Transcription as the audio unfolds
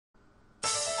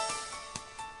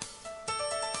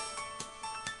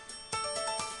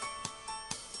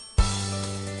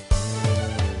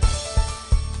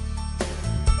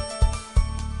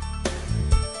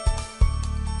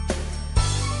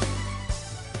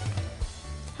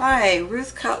Hi,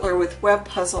 Ruth Cutler with Web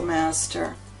Puzzle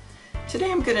Master.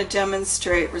 Today I'm going to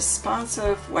demonstrate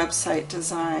responsive website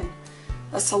design,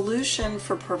 a solution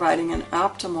for providing an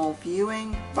optimal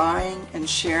viewing, buying, and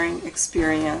sharing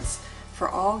experience for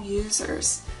all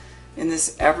users in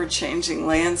this ever-changing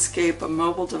landscape of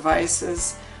mobile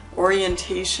devices,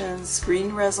 orientations,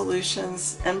 screen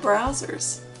resolutions, and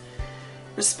browsers.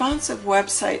 Responsive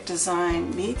website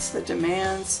design meets the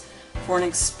demands for an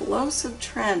explosive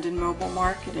trend in mobile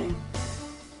marketing.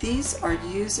 These are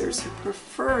users who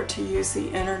prefer to use the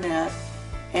internet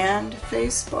and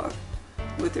Facebook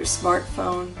with their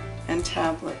smartphone and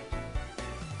tablet.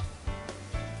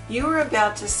 You are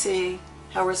about to see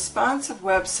how responsive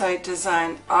website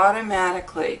design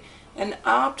automatically and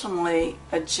optimally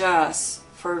adjusts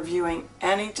for viewing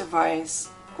any device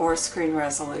or screen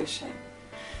resolution.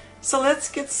 So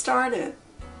let's get started.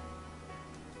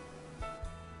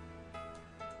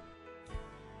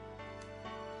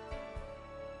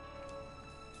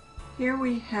 Here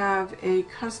we have a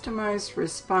customized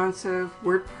responsive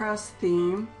WordPress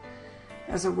theme.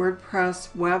 As a WordPress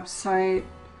website,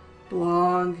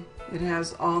 blog, it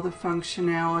has all the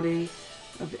functionality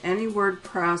of any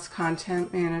WordPress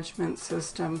content management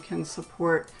system, can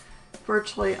support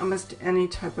virtually almost any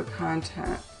type of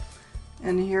content.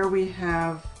 And here we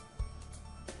have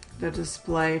the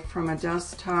display from a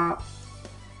desktop.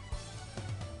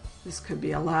 This could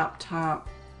be a laptop.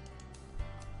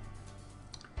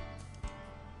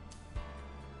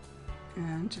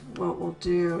 And what we'll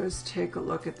do is take a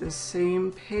look at the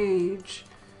same page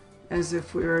as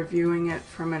if we were viewing it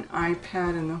from an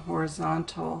iPad in the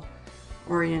horizontal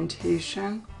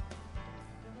orientation.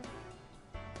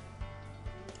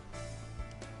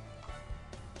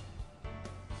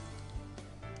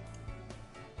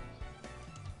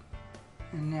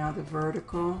 And now the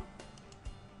vertical.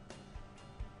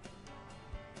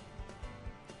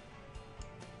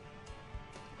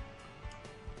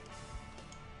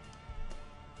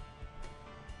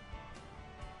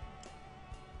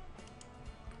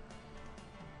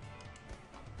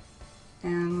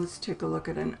 And let's take a look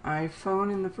at an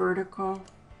iPhone in the vertical.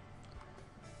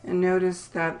 And notice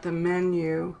that the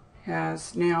menu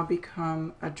has now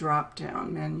become a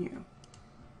drop-down menu.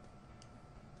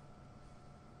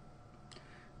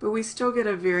 But we still get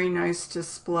a very nice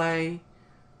display,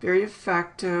 very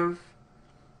effective.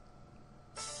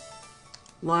 A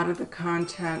lot of the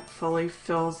content fully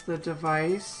fills the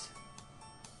device.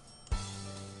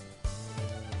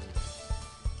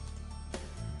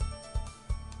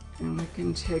 And we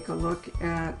can take a look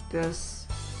at this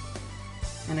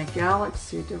in a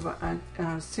Galaxy device,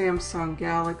 Samsung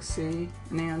Galaxy,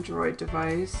 an Android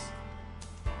device.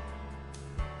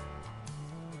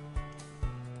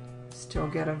 Still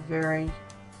get a very,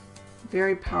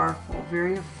 very powerful,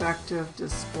 very effective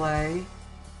display.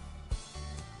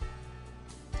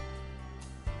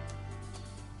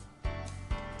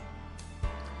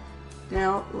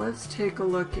 Now let's take a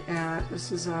look at,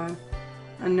 this is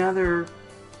another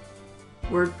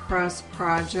WordPress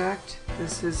project.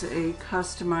 This is a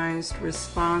customized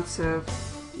responsive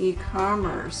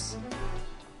e-commerce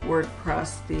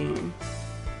WordPress theme.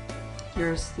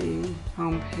 Here's the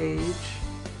home page.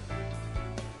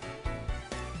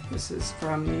 This is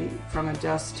from a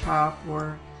desktop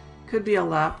or could be a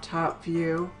laptop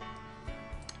view.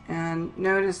 And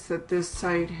notice that this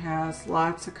site has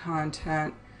lots of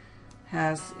content,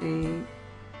 has a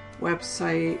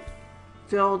website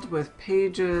filled with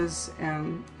pages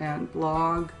and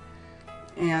blog,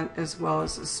 and as well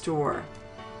as a store.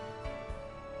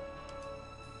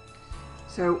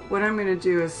 So what I'm going to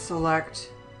do is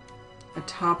select a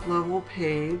top level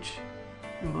page,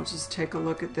 and we'll just take a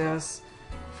look at this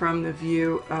from the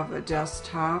view of a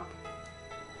desktop.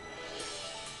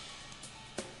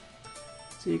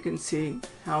 So you can see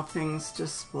how things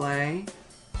display.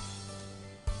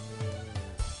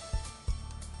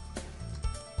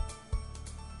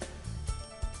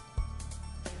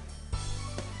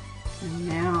 And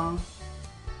now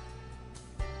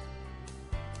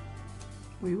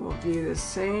we will view the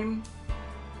same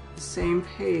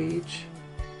page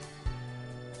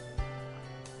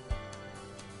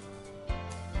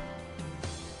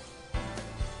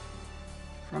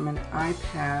from an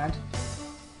iPad.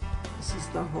 This is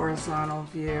the horizontal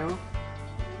view.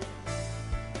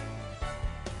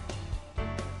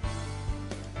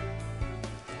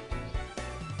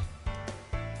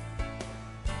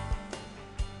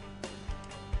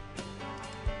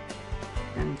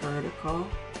 And vertical.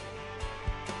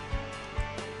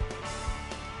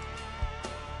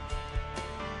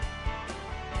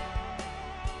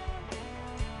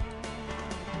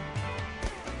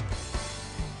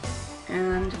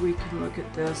 And we can look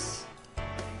at this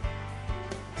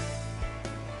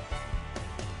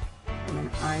on an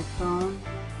iPhone.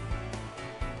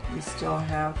 We still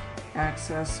have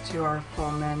access to our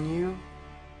full menu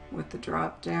with the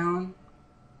drop down.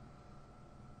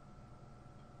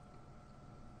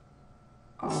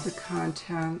 All the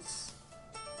contents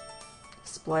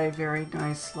display very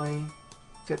nicely,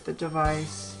 fit the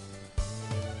device.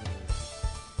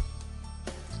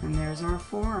 And there's our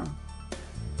forum.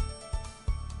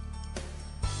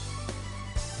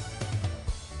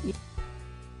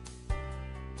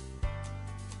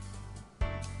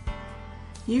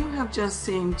 You have just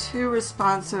seen 2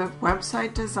 responsive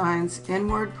website designs in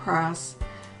WordPress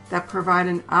that provide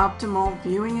an optimal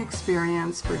viewing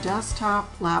experience for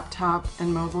desktop, laptop,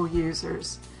 and mobile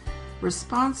users.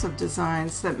 Responsive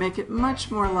designs that make it much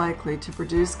more likely to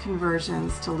produce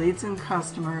conversions to leads and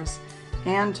customers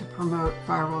and to promote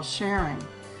viral sharing.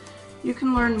 You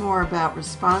can learn more about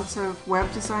responsive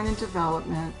web design and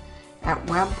development at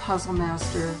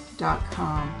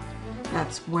webpuzzlemaster.com.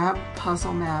 That's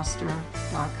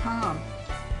webpuzzlemaster.com.